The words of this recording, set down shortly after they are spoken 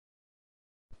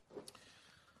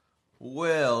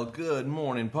Well, good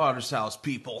morning, Potter's House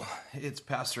people. It's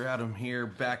Pastor Adam here,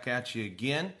 back at you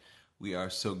again. We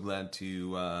are so glad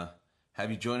to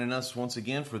have you joining us once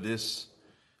again for this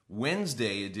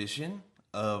Wednesday edition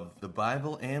of the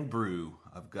Bible and Brew.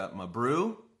 I've got my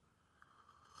brew,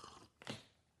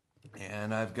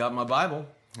 and I've got my Bible.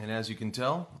 And as you can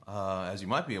tell, as you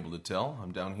might be able to tell,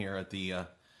 I'm down here at the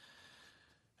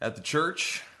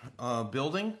church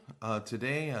building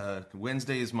today.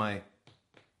 Wednesday is my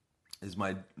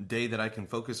day that I can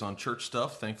focus on church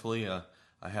stuff. Thankfully, I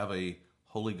have a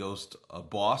Holy Ghost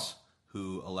boss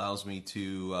who allows me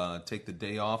to take the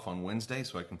day off on Wednesday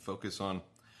so I can focus on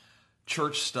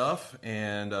church stuff.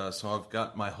 And so I've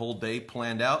got my whole day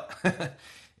planned out.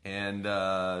 And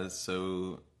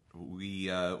so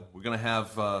we're going to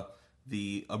have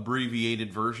the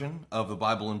abbreviated version of the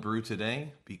Bible and Brew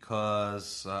today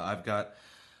because I've got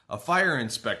a fire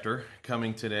inspector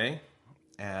coming today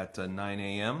at 9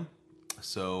 a.m.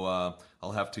 So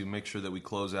I'll have to make sure that we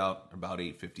close out about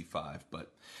 8:55.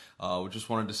 But we just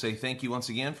wanted to say thank you once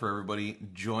again for everybody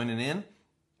joining in.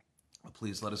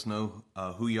 Please let us know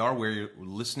who you are, where you're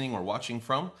listening or watching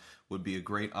from. Would be a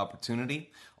great opportunity.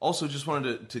 Also, just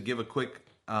wanted to give a quick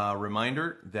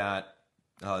reminder that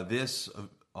this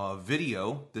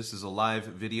video, this is a live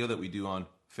video that we do on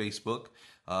Facebook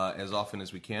as often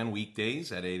as we can,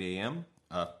 weekdays at 8 a.m.,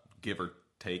 give or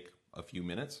take a few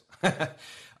minutes.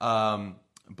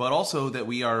 But also that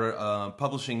we are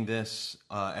publishing this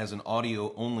as an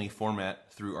audio-only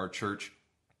format through our church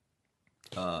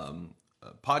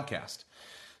podcast.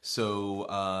 So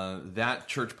that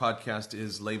church podcast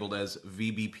is labeled as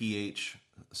VBPH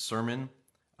Sermon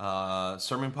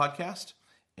Podcast,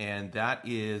 and that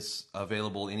is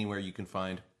available anywhere you can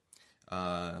find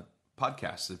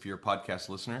podcasts. If you're a podcast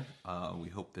listener, we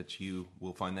hope that you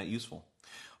will find that useful.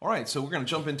 All right, so we're going to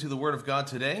jump into the Word of God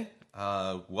today.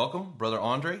 Welcome, Brother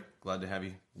Andre. Glad to have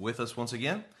you with us once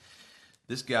again.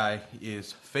 This guy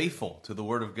is faithful to the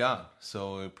Word of God,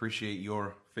 so I appreciate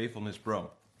your faithfulness, bro.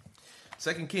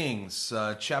 2 Kings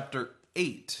chapter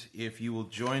 8, if you will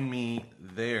join me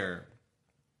there.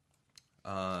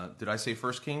 Did I say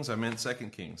 1 Kings? I meant 2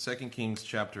 Kings. 2 Kings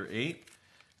chapter 8.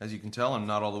 As you can tell, I'm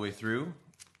not all the way through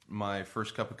my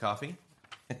first cup of coffee.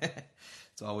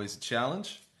 It's always a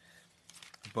challenge.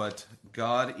 But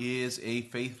God is a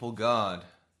faithful God.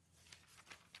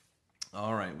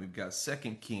 All right, we've got 2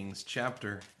 Kings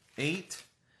chapter 8.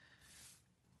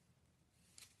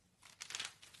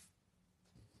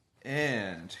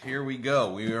 And here we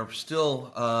go. We are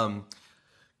still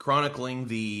chronicling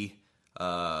the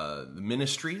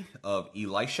ministry of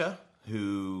Elisha,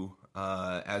 who,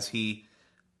 as he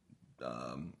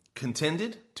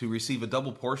contended to receive a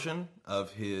double portion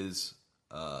of his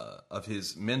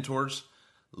mentor's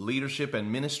leadership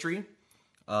and ministry.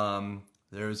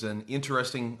 There's an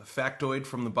interesting factoid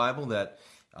from the Bible that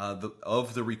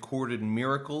of the recorded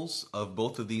miracles of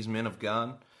both of these men of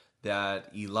God,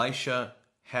 that Elisha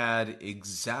had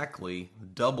exactly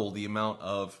double the amount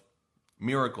of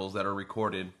miracles that are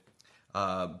recorded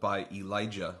by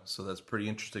Elijah. So that's pretty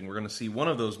interesting. We're going to see one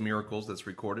of those miracles that's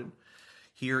recorded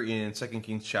here in 2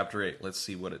 Kings chapter 8. Let's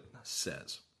see what it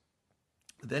says.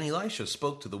 Then Elisha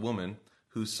spoke to the woman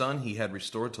whose son he had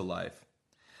restored to life,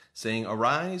 saying,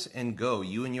 "Arise and go,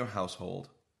 you and your household,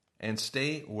 and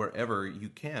stay wherever you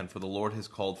can, for the Lord has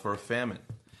called for a famine.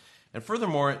 And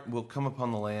furthermore, it will come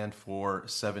upon the land for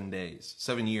 7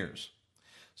 years.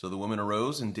 So the woman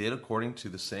arose and did according to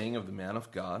the saying of the man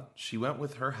of God. She went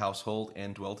with her household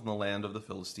and dwelt in the land of the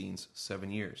Philistines 7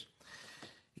 years.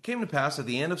 It came to pass at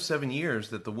the end of 7 years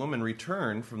that the woman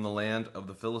returned from the land of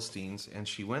the Philistines, and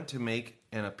she went to make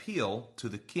an appeal to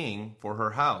the king for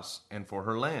her house and for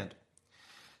her land.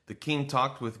 The king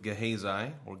talked with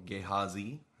Gehazi, or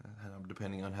Gehazi,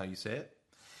 depending on how you say it,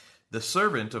 the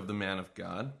servant of the man of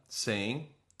God, saying,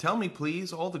 'Tell me,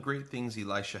 please, all the great things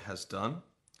Elisha has done.'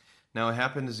 Now it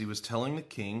happened as he was telling the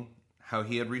king how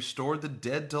he had restored the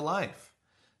dead to life,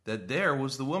 that there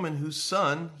was the woman whose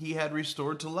son he had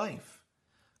restored to life,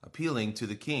 appealing to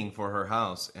the king for her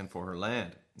house and for her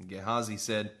land. And Gehazi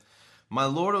said, 'My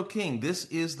lord, O king, this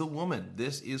is the woman,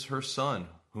 this is her son,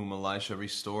 whom Elisha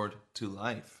restored to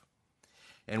life.'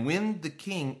 And when the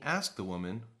king asked the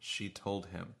woman, she told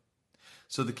him.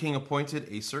 So the king appointed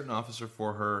a certain officer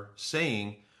for her,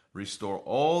 saying, 'Restore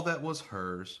all that was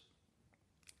hers,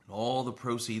 and all the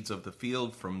proceeds of the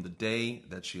field from the day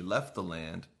that she left the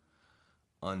land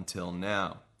until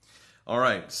now.'" All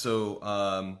right,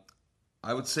 so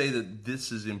I would say that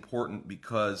this is important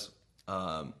because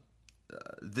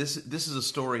this is a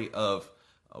story of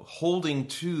holding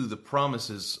to the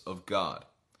promises of God,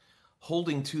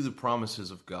 holding to the promises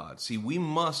of God. See, we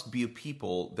must be a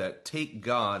people that take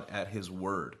God at his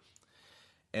word.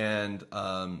 And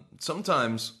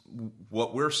sometimes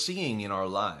what we're seeing in our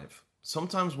life,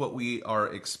 sometimes what we are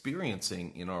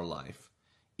experiencing in our life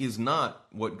is not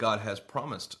what God has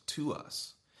promised to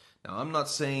us. Now, I'm not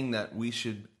saying that we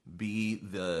should be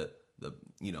the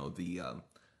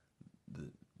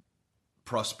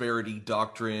prosperity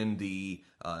doctrine, the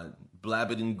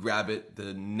blab it and grab it,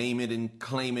 the name it and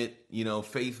claim it,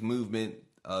 faith movement,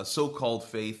 so-called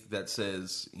faith that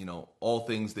says, all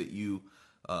things that you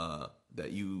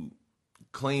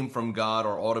claim from God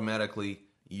are automatically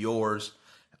yours.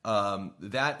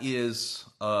 That is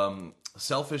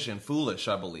selfish and foolish,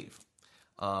 I believe.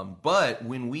 But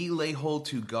when we lay hold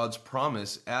to God's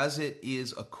promise as it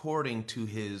is according to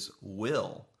his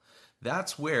will,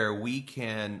 that's where we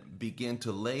can begin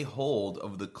to lay hold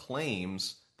of the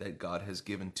claims that God has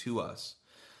given to us.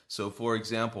 So, for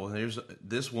example, here's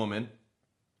this woman.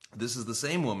 This is the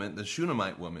same woman, the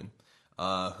Shunammite woman,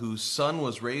 whose son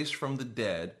was raised from the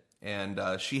dead, and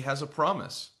she has a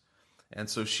promise. And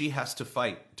so she has to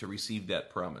fight to receive that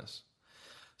promise.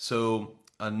 So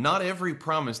not every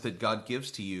promise that God gives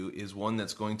to you is one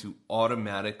that's going to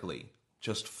automatically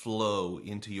just flow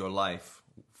into your life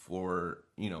for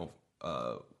no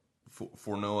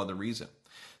other reason.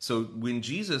 So when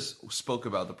Jesus spoke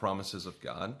about the promises of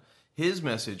God, his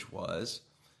message was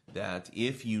that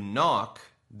if you knock,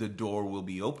 the door will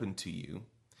be open to you.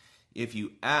 If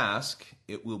you ask,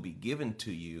 it will be given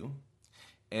to you.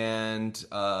 And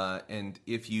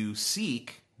if you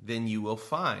seek, then you will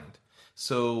find.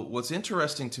 So what's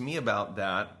interesting to me about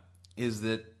that is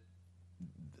that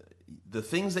the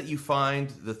things that you find,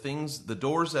 the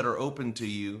doors that are open to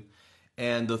you,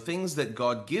 and the things that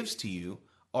God gives to you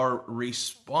are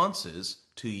responses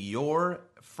to your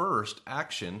first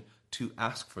action to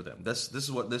ask for them. This is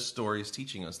what this story is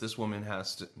teaching us. This woman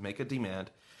has to make a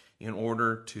demand in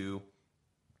order to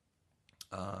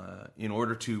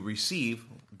receive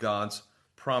God's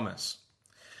promise.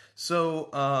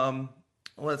 So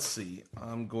let's see.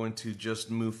 I'm going to just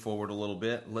move forward a little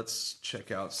bit. Let's check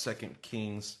out 2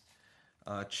 Kings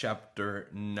chapter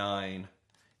 9.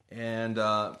 And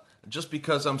just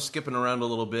because I'm skipping around a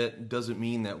little bit doesn't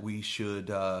mean that we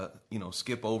should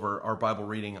skip over our Bible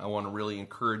reading. I want to really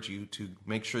encourage you to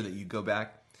make sure that you go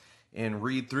back and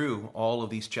read through all of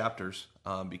these chapters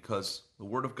because the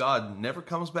Word of God never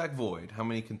comes back void. How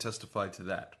many can testify to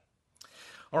that?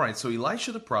 All right, so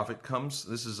Elisha the prophet comes.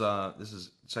 This is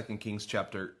 2 Kings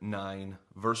chapter 9,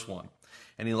 verse 1.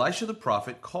 And Elisha the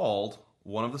prophet called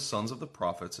one of the sons of the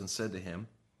prophets and said to him,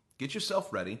 "Get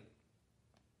yourself ready.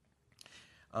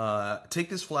 Take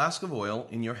this flask of oil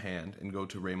in your hand and go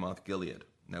to Ramoth Gilead.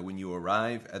 Now when you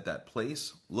arrive at that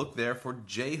place, look there for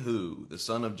Jehu, the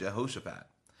son of Jehoshaphat,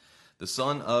 the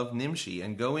son of Nimshi,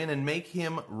 and go in and make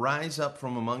him rise up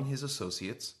from among his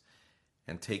associates,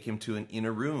 and take him to an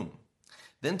inner room.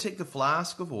 Then take the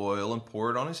flask of oil and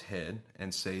pour it on his head,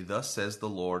 and say, 'Thus says the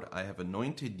Lord, I have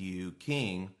anointed you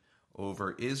king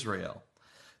over Israel.'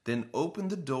 Then open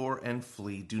the door and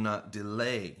flee, do not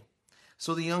delay."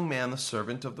 So the young man, the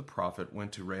servant of the prophet,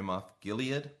 went to Ramoth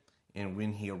Gilead, and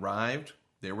when he arrived,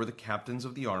 there were the captains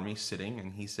of the army sitting,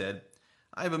 and he said,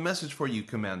 "I have a message for you,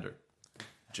 commander."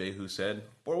 Jehu said,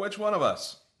 "For which one of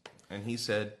us?" And he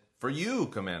said, "For you,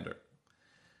 commander."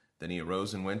 Then he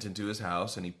arose and went into his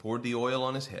house, and he poured the oil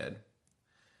on his head,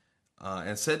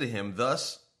 and said to him,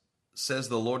 "Thus says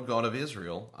the Lord God of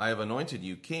Israel, I have anointed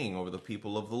you king over the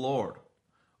people of the Lord,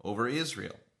 over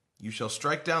Israel. You shall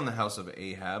strike down the house of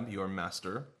Ahab, your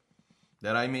master,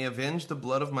 that I may avenge the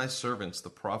blood of my servants,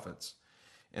 the prophets,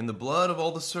 and the blood of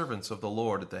all the servants of the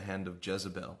Lord at the hand of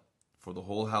Jezebel. For the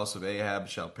whole house of Ahab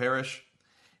shall perish,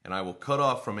 and I will cut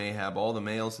off from Ahab all the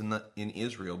males in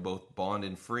Israel, both bond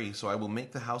and free. So I will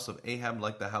make the house of Ahab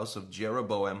like the house of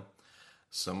Jeroboam,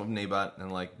 son of Nebat,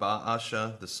 and like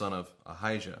Baasha, the son of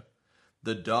Ahijah.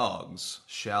 The dogs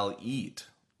shall eat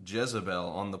Jezebel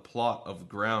on the plot of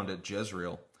ground at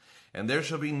Jezreel, and there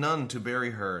shall be none to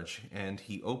bury her." And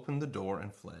he opened the door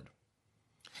and fled.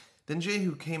 Then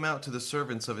Jehu came out to the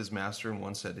servants of his master, and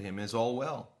one said to him, "Is all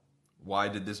well? Why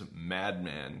did this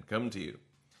madman come to you?"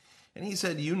 And he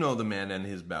said, "You know the man and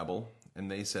his babble."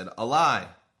 And they said, "A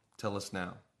lie. Tell us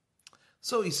now."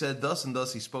 So he said, "Thus and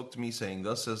thus he spoke to me, saying,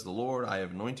 'Thus says the Lord, I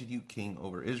have anointed you king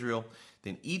over Israel.'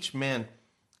 Then each man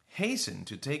hastened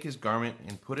to take his garment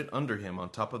and put it under him on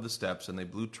top of the steps, and they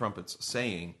blew trumpets,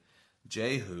 saying,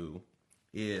 'Jehu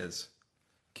is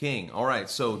king.'" All right,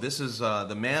 so this is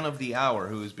the man of the hour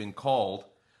who has been called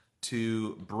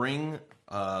to bring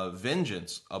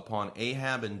vengeance upon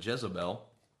Ahab and Jezebel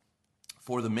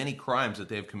for the many crimes that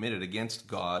they have committed against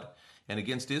God and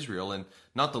against Israel, and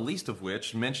not the least of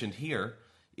which, mentioned here,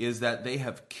 is that they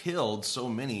have killed so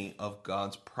many of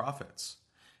God's prophets.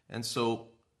 And so,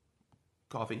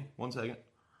 coffee, 1 second.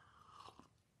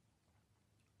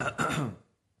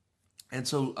 And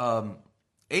so,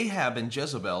 Ahab and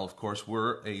Jezebel, of course,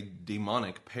 were a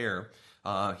demonic pair.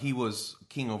 He was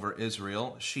king over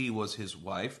Israel. She was his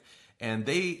wife. And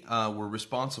they were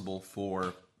responsible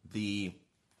for the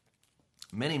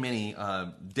many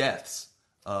deaths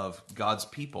of God's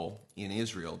people in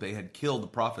Israel. They had killed the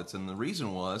prophets. And the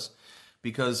reason was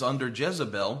because under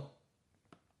Jezebel,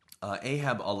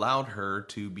 Ahab allowed her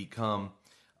to become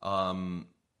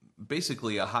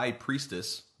basically a high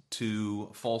priestess to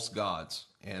false gods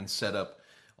and set up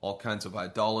all kinds of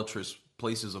idolatrous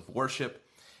places of worship.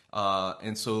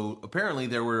 And so apparently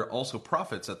there were also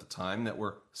prophets at the time that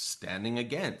were standing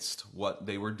against what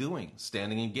they were doing,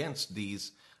 standing against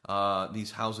these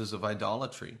houses of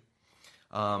idolatry.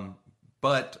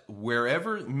 But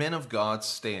wherever men of God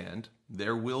stand,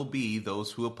 there will be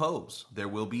those who oppose. There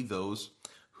will be those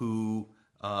who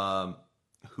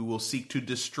will seek to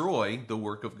destroy the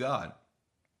work of God.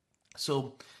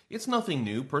 So it's nothing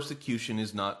new. Persecution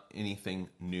is not anything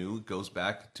new. It goes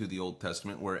back to the Old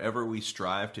Testament. Wherever we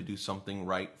strive to do something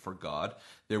right for God,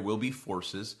 there will be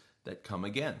forces that come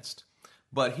against.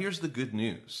 But here's the good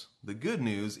news. The good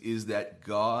news is that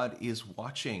God is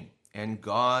watching and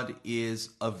God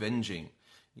is avenging.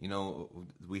 You know,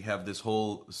 we have this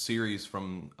whole series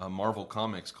from Marvel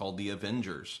Comics called The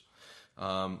Avengers.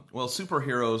 Well,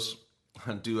 superheroes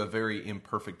do a very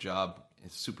imperfect job.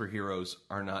 Superheroes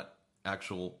are not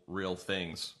actual real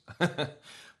things.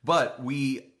 But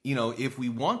if we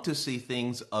want to see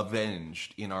things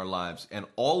avenged in our lives, and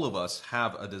all of us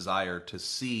have a desire to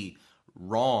see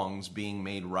wrongs being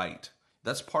made right,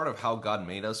 that's part of how God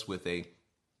made us, with a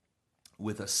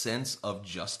sense of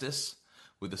justice,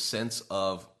 with a sense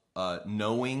of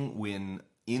knowing when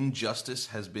injustice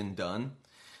has been done.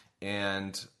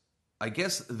 And I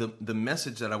guess the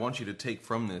message that I want you to take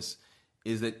from this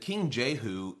is that King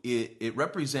Jehu, it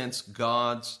represents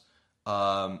God's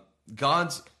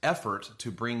effort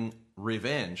to bring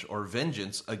revenge or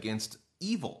vengeance against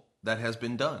evil that has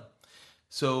been done.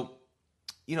 So,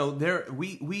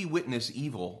 we witness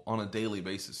evil on a daily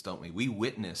basis, don't we? We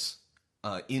witness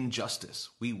injustice.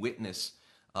 We witness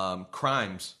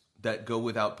crimes that go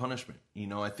without punishment.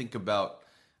 I think about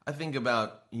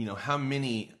how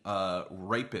many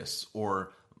rapists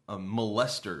or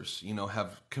molesters,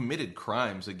 have committed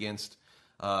crimes against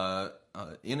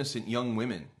innocent young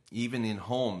women, even in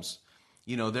homes.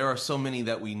 There are so many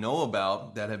that we know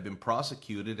about that have been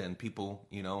prosecuted, and people,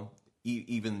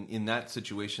 even in that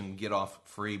situation get off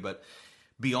free. But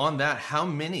beyond that, how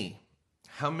many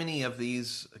of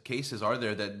these cases are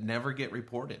there that never get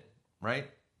reported,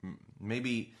 right?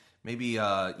 Maybe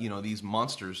these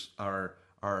monsters are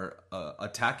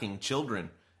attacking children,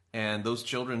 and those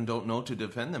children don't know to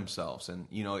defend themselves. And,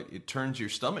 it turns your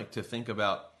stomach to think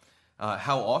about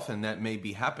how often that may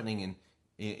be happening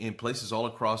in places all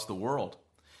across the world.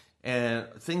 And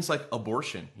things like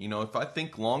abortion, if I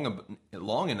think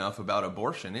long enough about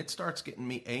abortion, it starts getting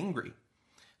me angry.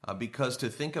 Because to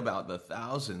think about the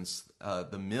thousands,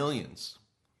 the millions,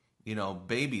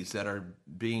 babies that are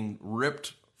being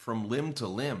ripped from limb to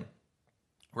limb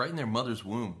right in their mother's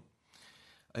womb,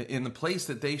 in the place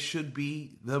that they should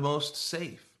be the most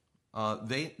safe.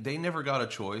 They never got a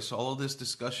choice. All of this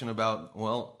discussion about,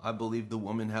 well, I believe the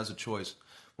woman has a choice.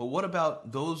 Well, what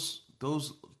about those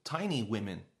tiny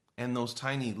women and those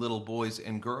tiny little boys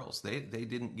and girls? They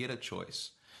didn't get a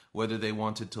choice whether they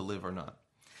wanted to live or not.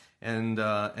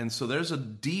 And so there's a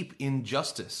deep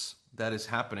injustice that is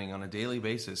happening on a daily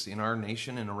basis in our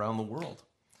nation and around the world.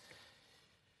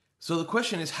 So the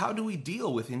question is, how do we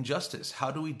deal with injustice? How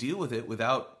do we deal with it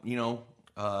without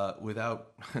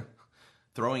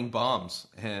throwing bombs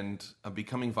and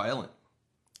becoming violent?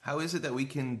 How is it that we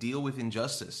can deal with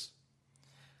injustice?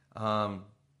 Well,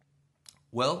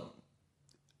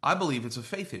 I believe it's a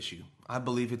faith issue. I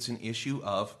believe it's an issue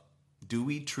of, do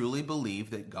we truly believe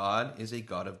that God is a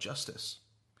God of justice?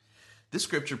 This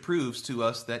scripture proves to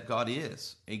us that God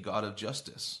is a God of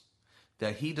justice,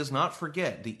 that he does not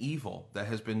forget the evil that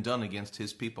has been done against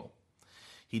his people.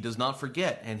 He does not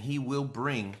forget, and he will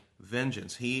bring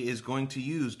vengeance. He is going to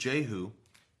use Jehu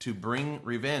to bring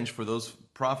revenge for those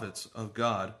prophets of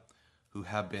God who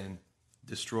have been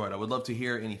destroyed. I would love to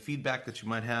hear any feedback that you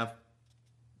might have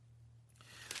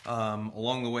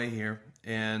along the way here.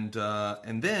 And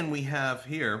then we have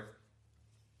here,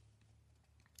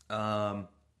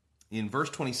 in verse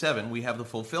 27, we have the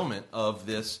fulfillment of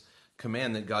this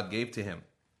command that God gave to him.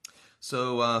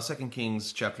 So 2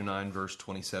 Kings chapter 9, verse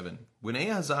 27. When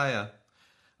Ahaziah,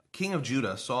 king of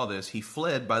Judah, saw this, he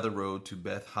fled by the road to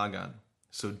Beth Hagan.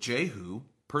 So Jehu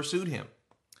pursued him.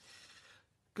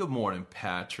 Good morning,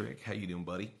 Patrick. How you doing,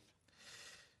 buddy?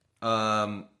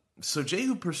 So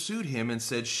Jehu pursued him and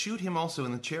said, shoot him also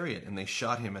in the chariot. And they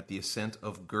shot him at the ascent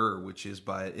of Gur, which is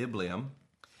by Ibleam.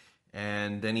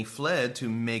 And then he fled to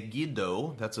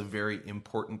Megiddo. That's a very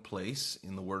important place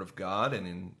in the Word of God and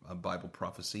in Bible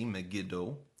prophecy.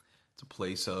 Megiddo. It's a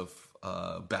place of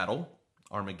battle,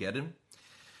 Armageddon.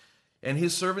 And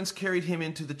his servants carried him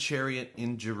into the chariot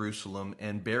in Jerusalem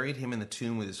and buried him in the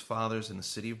tomb with his fathers in the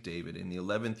city of David. In the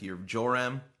 11th year of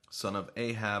Joram, son of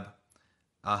Ahab,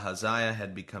 Ahaziah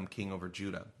had become king over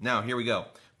Judah. Now, here we go.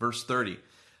 Verse 30,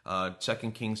 2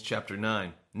 Kings chapter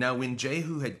 9. Now, when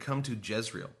Jehu had come to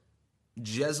Jezreel,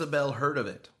 Jezebel heard of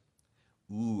it.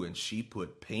 And she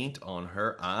put paint on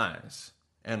her eyes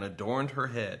and adorned her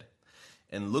head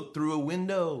and looked through a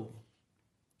window.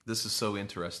 This is so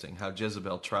interesting how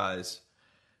Jezebel tries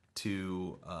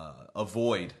to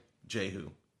avoid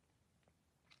Jehu.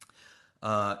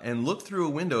 And looked through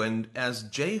a window, and as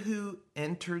Jehu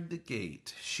entered the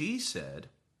gate, she said,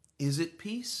 is it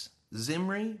peace,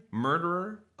 Zimri,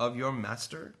 murderer of your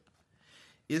master?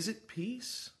 Is it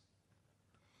peace?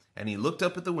 And he looked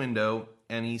up at the window,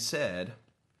 and he said,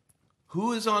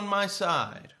 who is on my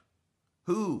side?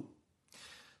 Who?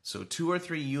 So 2 or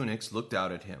 3 eunuchs looked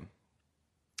out at him.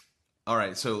 All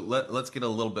right, so let's get a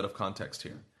little bit of context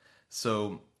here.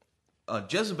 So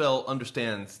Jezebel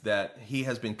understands that he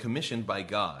has been commissioned by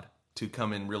God to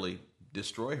come and really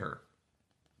destroy her.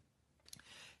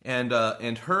 And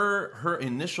her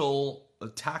initial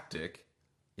tactic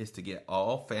is to get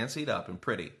all fancied up and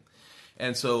pretty.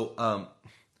 And so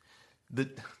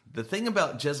the thing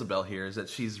about Jezebel here is that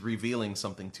she's revealing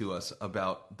something to us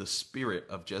about the spirit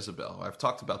of Jezebel. I've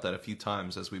talked about that a few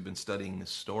times as we've been studying this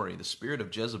story. The spirit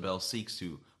of Jezebel seeks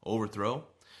to overthrow.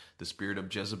 The spirit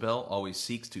of Jezebel always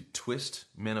seeks to twist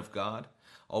men of God,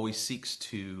 always seeks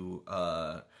to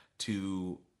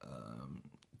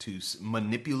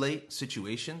manipulate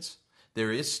situations.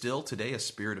 There is still today a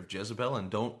spirit of Jezebel, and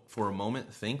don't for a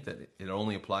moment think that it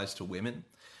only applies to women.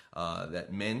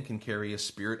 That men can carry a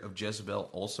spirit of Jezebel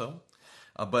also.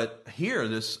 But here,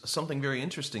 there's something very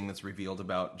interesting that's revealed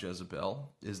about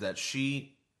Jezebel, is that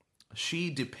she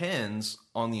depends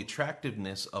on the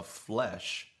attractiveness of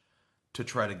flesh to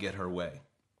try to get her way.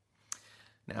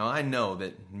 Now, I know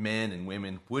that men and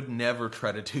women would never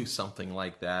try to do something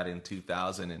like that in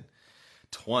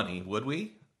 2020, would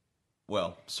we?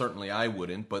 Well, certainly I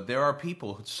wouldn't, but there are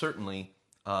people certainly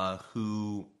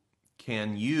who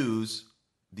can use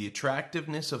the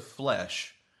attractiveness of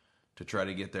flesh to try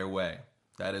to get their way.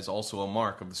 That is also a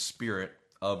mark of the spirit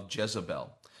of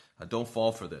Jezebel. Don't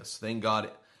fall for this. Thank God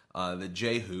that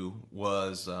Jehu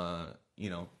was,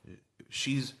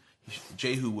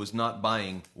 Jehu was not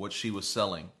buying what she was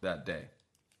selling that day.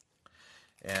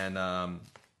 And, I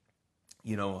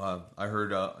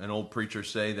heard an old preacher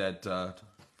say that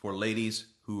for ladies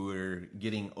who are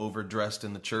getting overdressed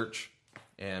in the church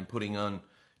and putting on,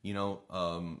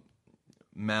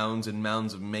 mounds and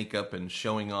mounds of makeup and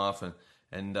showing off,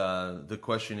 and the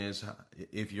question is,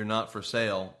 if you're not for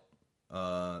sale,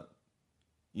 what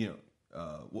is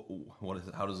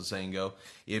it, how does the saying go?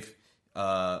 If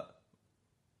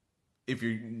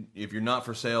you're not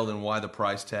for sale, then why the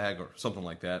price tag, or something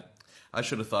like that. I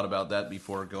should have thought about that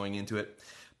before going into it.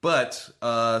 But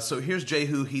so here's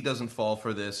Jehu. He doesn't fall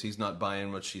for this. He's not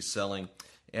buying what she's selling,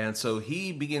 and so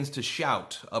he begins to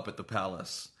shout up at the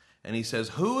palace. And he says,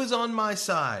 who is on my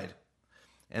side?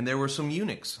 And there were some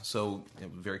eunuchs. So a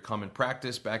very common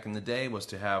practice back in the day was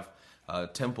to have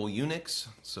temple eunuchs.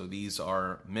 So these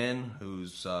are men who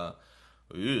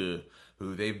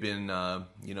they've been,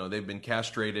 they've been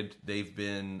castrated. They've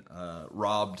been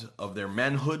robbed of their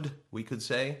manhood, we could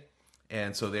say.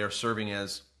 And so they are serving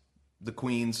as the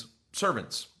queen's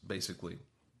servants, basically.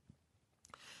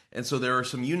 And so there are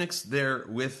some eunuchs there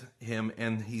with him,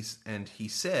 and he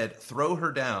said, throw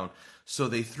her down. So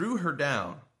they threw her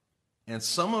down, and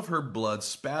some of her blood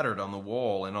spattered on the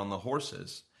wall and on the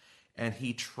horses, and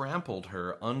he trampled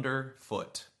her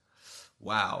underfoot.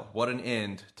 Wow, what an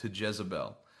end to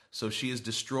Jezebel. So she is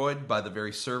destroyed by the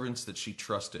very servants that she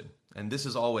trusted. And this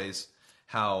is always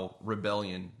how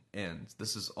rebellion ends.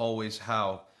 This is always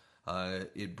how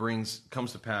it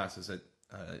comes to pass, is that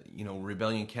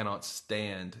rebellion cannot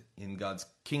stand in God's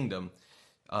kingdom.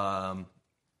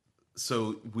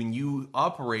 So when you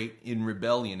operate in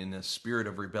rebellion, in a spirit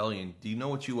of rebellion, do you know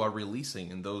what you are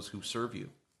releasing in those who serve you?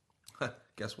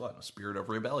 guess what? A spirit of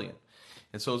rebellion.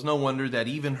 And so it's no wonder that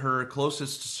even her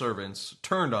closest servants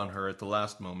turned on her at the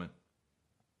last moment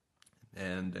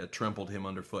and trampled him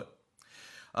underfoot.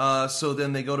 So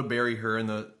then they go to bury her, and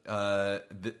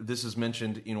this is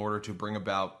mentioned in order to bring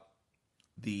about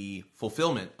the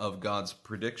fulfillment of God's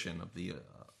prediction of the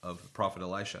prophet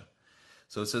Elisha.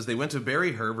 So it says they went to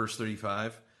bury her, verse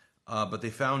 35, but they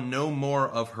found no more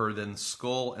of her than the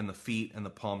skull and the feet and the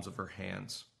palms of her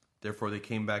hands. Therefore they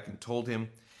came back and told him,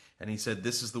 and he said,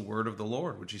 "This is the word of the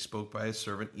Lord, which he spoke by his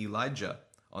servant Elijah.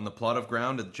 On the plot of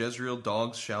ground at Jezreel,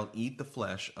 dogs shall eat the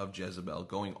flesh of Jezebel,"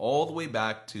 going all the way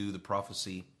back to the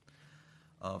prophecy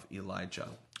of Elijah.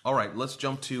 All right, let's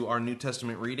jump to our New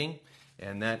Testament reading,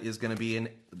 and that is going to be in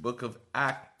the book of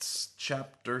Acts,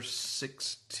 chapter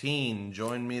 16.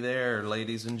 Join me there,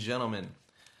 ladies and gentlemen.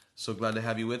 So glad to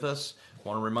have you with us. I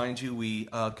want to remind you we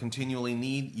continually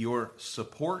need your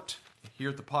support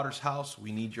here at the Potter's House.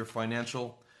 We need your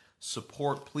financial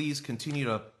support. Please continue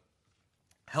to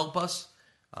help us.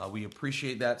 We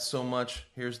appreciate that so much.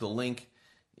 Here's the link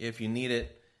if you need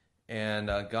it. And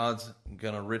God's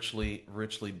going to richly,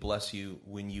 richly bless you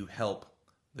when you help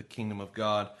the kingdom of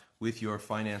God with your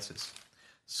finances.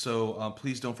 So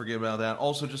please don't forget about that.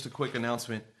 Also, just a quick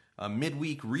announcement.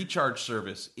 Midweek recharge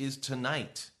service is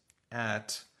tonight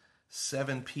at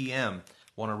 7 p.m.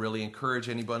 Want to really encourage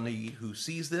anybody who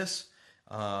sees this.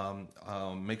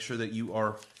 Make sure that you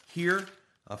are here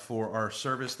for our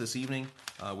service this evening.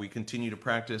 We continue to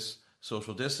practice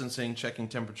social distancing, checking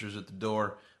temperatures at the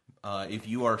door. If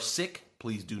you are sick,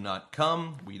 please do not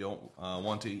come. We don't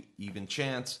want to even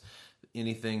chance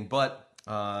anything, but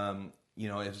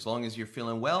as long as you're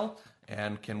feeling well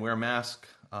and can wear a mask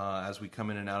as we come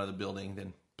in and out of the building,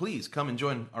 then please come and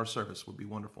join our service. It would be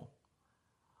wonderful.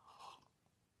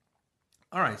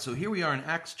 All right, so here we are in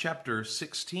Acts chapter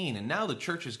 16, and now the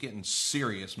church is getting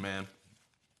serious, man.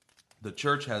 The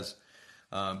church has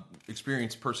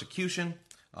experienced persecution.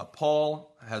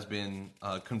 Paul has been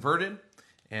converted,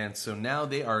 and so now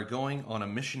they are going on a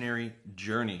missionary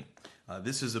journey.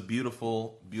 This is a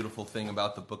beautiful, beautiful thing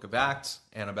about the book of Acts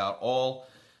and about all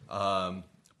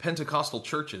Pentecostal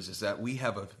churches, is that we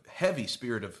have a heavy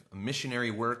spirit of missionary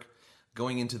work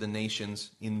going into the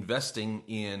nations, investing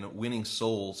in winning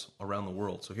souls around the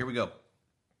world. So here we go.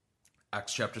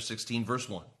 Acts chapter 16, verse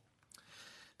 1.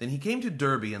 Then he came to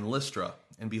Derbe and Lystra,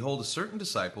 and behold, a certain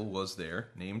disciple was there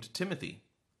named Timothy.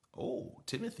 Oh,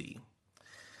 Timothy.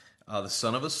 The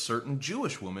son of a certain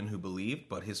Jewish woman who believed,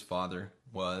 but his father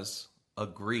was a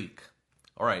Greek.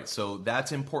 All right, so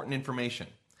that's important information.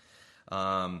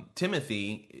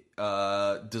 Timothy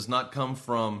does not come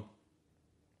from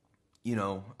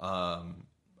a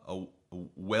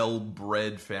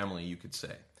well-bred family, you could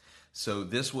say. So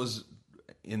this was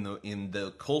in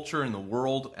the culture in the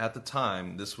world at the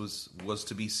time. This was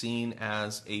to be seen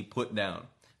as a put down.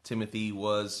 Timothy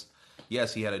was,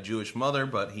 yes, he had a Jewish mother,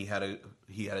 but he had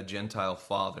a Gentile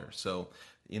father. So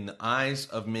in the eyes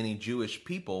of many Jewish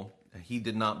people, he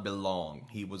did not belong.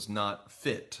 He was not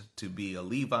fit to be a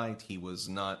Levite. He was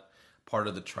not part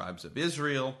of the tribes of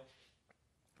Israel.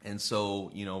 And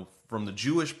so, from the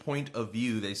Jewish point of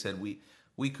view, they said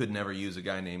we could never use a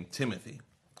guy named Timothy.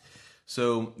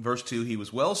 So, verse 2, he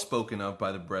was well spoken of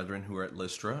by the brethren who were at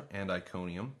Lystra and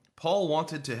Iconium. Paul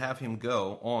wanted to have him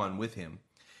go on with him.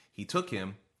 He took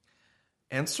him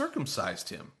and circumcised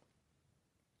him.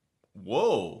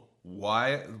 Whoa!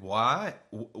 Why?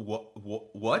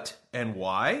 What? And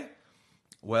why?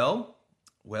 Well,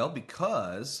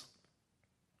 because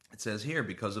it says here,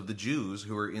 because of the Jews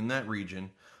who were in that region,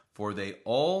 for they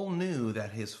all knew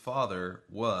that his father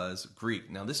was Greek.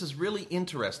 Now, this is really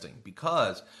interesting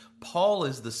because Paul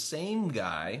is the same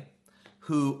guy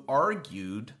who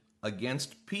argued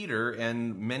against Peter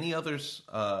and many other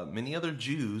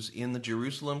Jews in the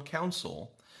Jerusalem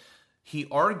Council. He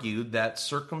argued that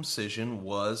circumcision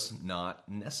was not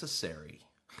necessary.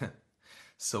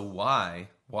 So why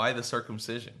the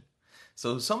circumcision?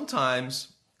 So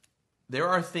sometimes there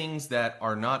are things that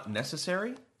are not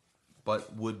necessary,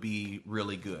 but would be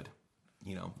really good,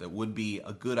 that would be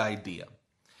a good idea.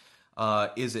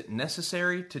 Is it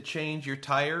necessary to change your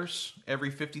tires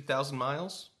every 50,000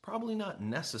 miles? Probably not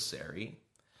necessary,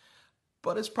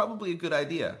 but it's probably a good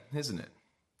idea, isn't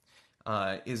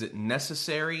it? Is it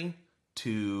necessary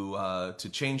to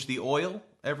change the oil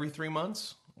every 3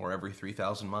 months or every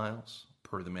 3,000 miles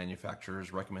per the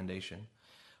manufacturer's recommendation?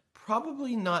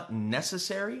 Probably not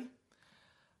necessary,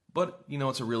 but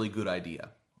it's a really good idea.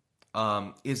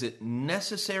 Is it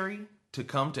necessary to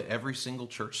come to every single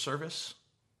church service?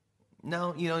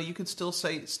 No, you could still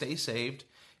stay saved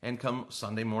and come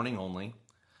Sunday morning only,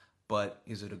 but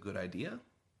is it a good idea?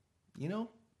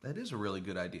 that is a really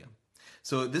good idea.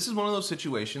 So this is one of those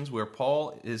situations where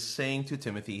Paul is saying to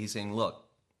Timothy, he's saying, look,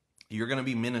 you're going to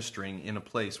be ministering in a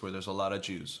place where there's a lot of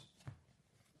Jews.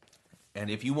 And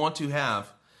if you want to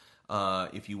have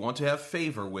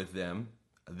favor with them,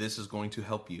 this is going to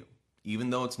help you. Even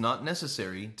though it's not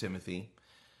necessary, Timothy,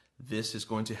 this is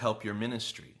going to help your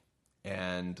ministry.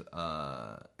 And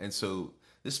so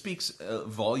this speaks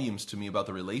volumes to me about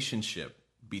the relationship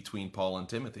between Paul and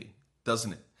Timothy,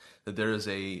 doesn't it? That there is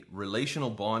a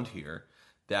relational bond here,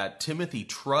 that Timothy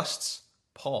trusts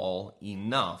Paul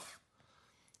enough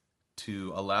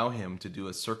to allow him to do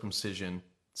a circumcision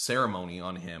ceremony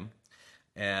on him.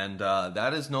 And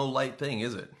that is no light thing,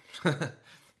 is it?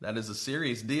 That is a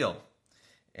serious deal.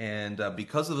 And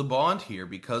because of the bond here,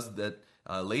 because that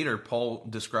later Paul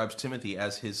describes Timothy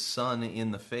as his son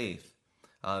in the faith,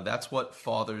 that's what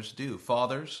fathers do.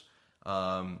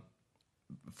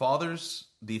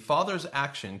 The father's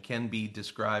action can be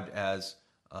described as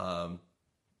a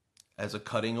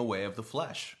cutting away of the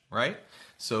flesh, right?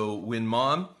 So when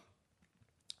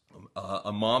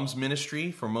a mom's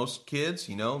ministry for most kids,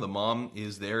 the mom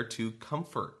is there to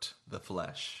comfort the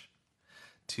flesh,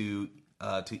 to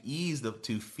ease,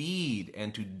 to feed,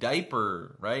 and to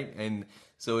diaper, right? And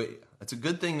so it's a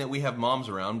good thing that we have moms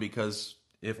around, because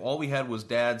if all we had was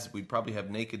dads, we'd probably have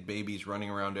naked babies running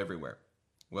around everywhere.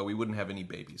 Well, we wouldn't have any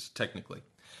babies, technically.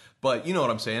 But you know what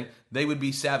I'm saying? They would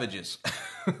be savages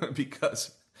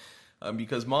because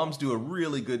moms do a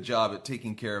really good job at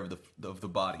taking care of the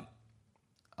body.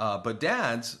 But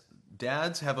dads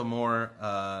have a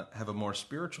more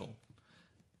spiritual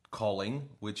calling,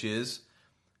 which is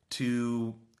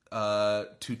to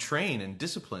train and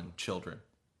discipline children.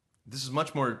 This is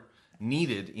much more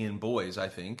needed in boys, I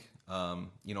think.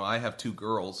 I have 2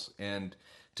 girls, and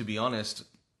to be honest,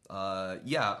 I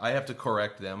have to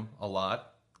correct them a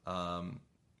lot.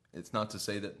 It's not to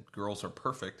say that girls are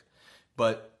perfect,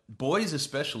 but boys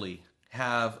especially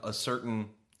have a certain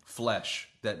flesh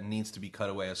that needs to be cut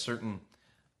away, a certain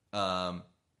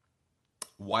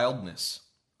wildness,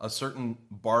 a certain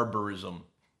barbarism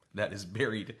that is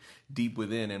buried deep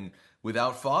within, and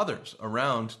without fathers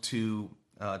around to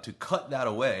cut that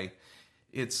away,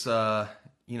 it's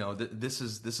this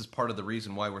is part of the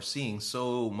reason why we're seeing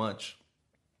so much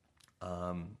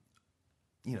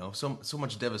so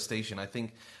much devastation. I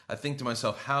think to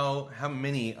myself, how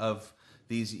many of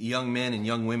these young men and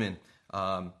young women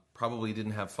probably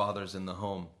didn't have fathers in the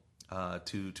home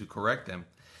to correct them.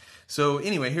 So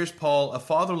anyway, here's Paul, a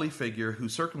fatherly figure who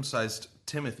circumcised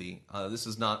Timothy. This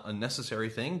is not a necessary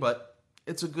thing, but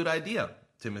it's a good idea,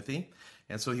 Timothy.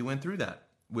 And so he went through that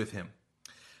with him.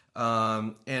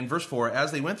 And verse 4,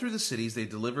 as they went through the cities, they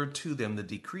delivered to them the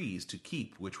decrees to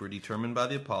keep, which were determined by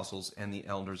the apostles and the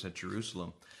elders at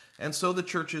Jerusalem. And so the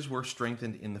churches were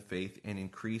strengthened in the faith and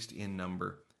increased in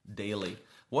number daily.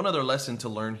 One other lesson to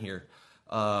learn here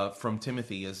from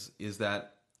Timothy is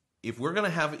that if we're going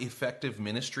to have effective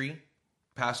ministry,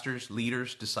 pastors,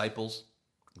 leaders, disciples,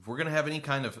 if we're going to have any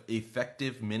kind of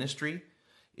effective ministry,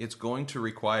 it's going to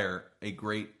require a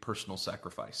great personal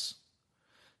sacrifice.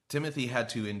 Timothy had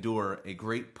to endure a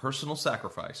great personal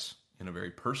sacrifice in a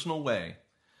very personal way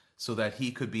so that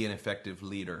he could be an effective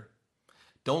leader.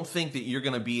 Don't think that you're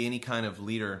going to be any kind of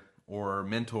leader or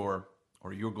mentor,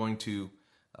 or you're going to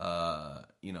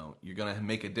you're going to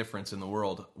make a difference in the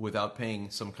world without paying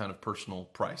some kind of personal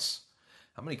price.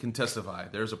 How many can testify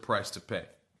there's a price to pay?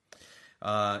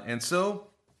 And so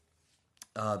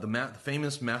the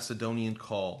famous Macedonian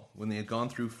call, when they had gone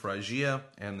through Phrygia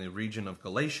and the region of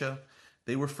Galatia,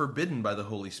 they were forbidden by the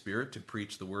Holy Spirit to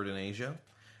preach the word in Asia.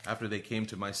 After they came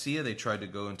to Mysia, they tried to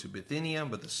go into Bithynia,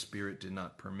 but the Spirit did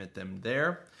not permit them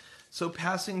there. So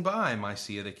passing by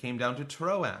Mysia, they came down to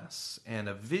Troas, and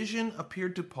a vision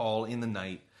appeared to Paul in the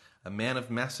night. A man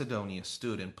of Macedonia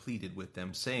stood and pleaded with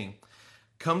them, saying,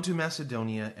 "Come to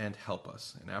Macedonia and help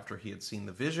us." And after he had seen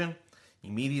the vision,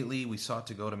 immediately we sought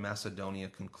to go to Macedonia,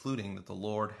 concluding that the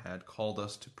Lord had called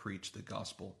us to preach the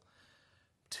gospel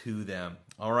to them.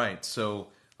 All right,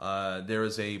 so there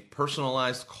is a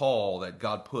personalized call that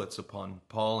God puts upon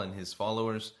Paul and his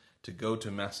followers to go to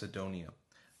Macedonia.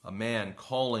 A man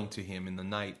calling to him in the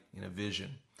night in a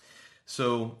vision.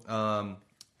 So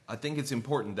I think it's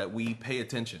important that we pay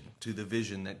attention to the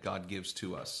vision that God gives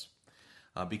to us.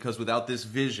 Because without this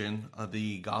vision,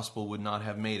 the gospel would not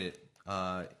have made it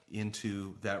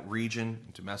into that region,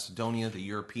 into Macedonia, the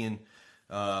European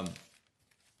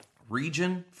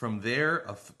region. From there,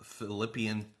 a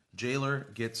Philippian jailer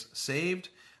gets saved,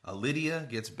 Lydia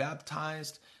gets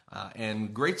baptized,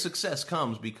 and great success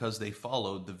comes because they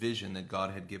followed the vision that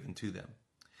God had given to them.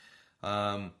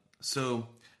 So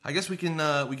I guess we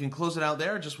can close it out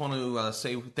there. Just want to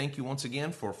say thank you once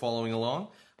again for following along.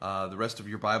 The rest of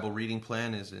your Bible reading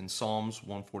plan is in Psalms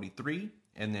 143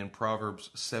 and then Proverbs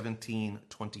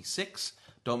 17:26.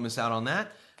 Don't miss out on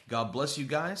that. God bless you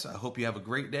guys. I hope you have a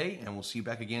great day, and we'll see you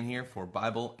back again here for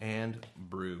Bible and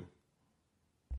Brew.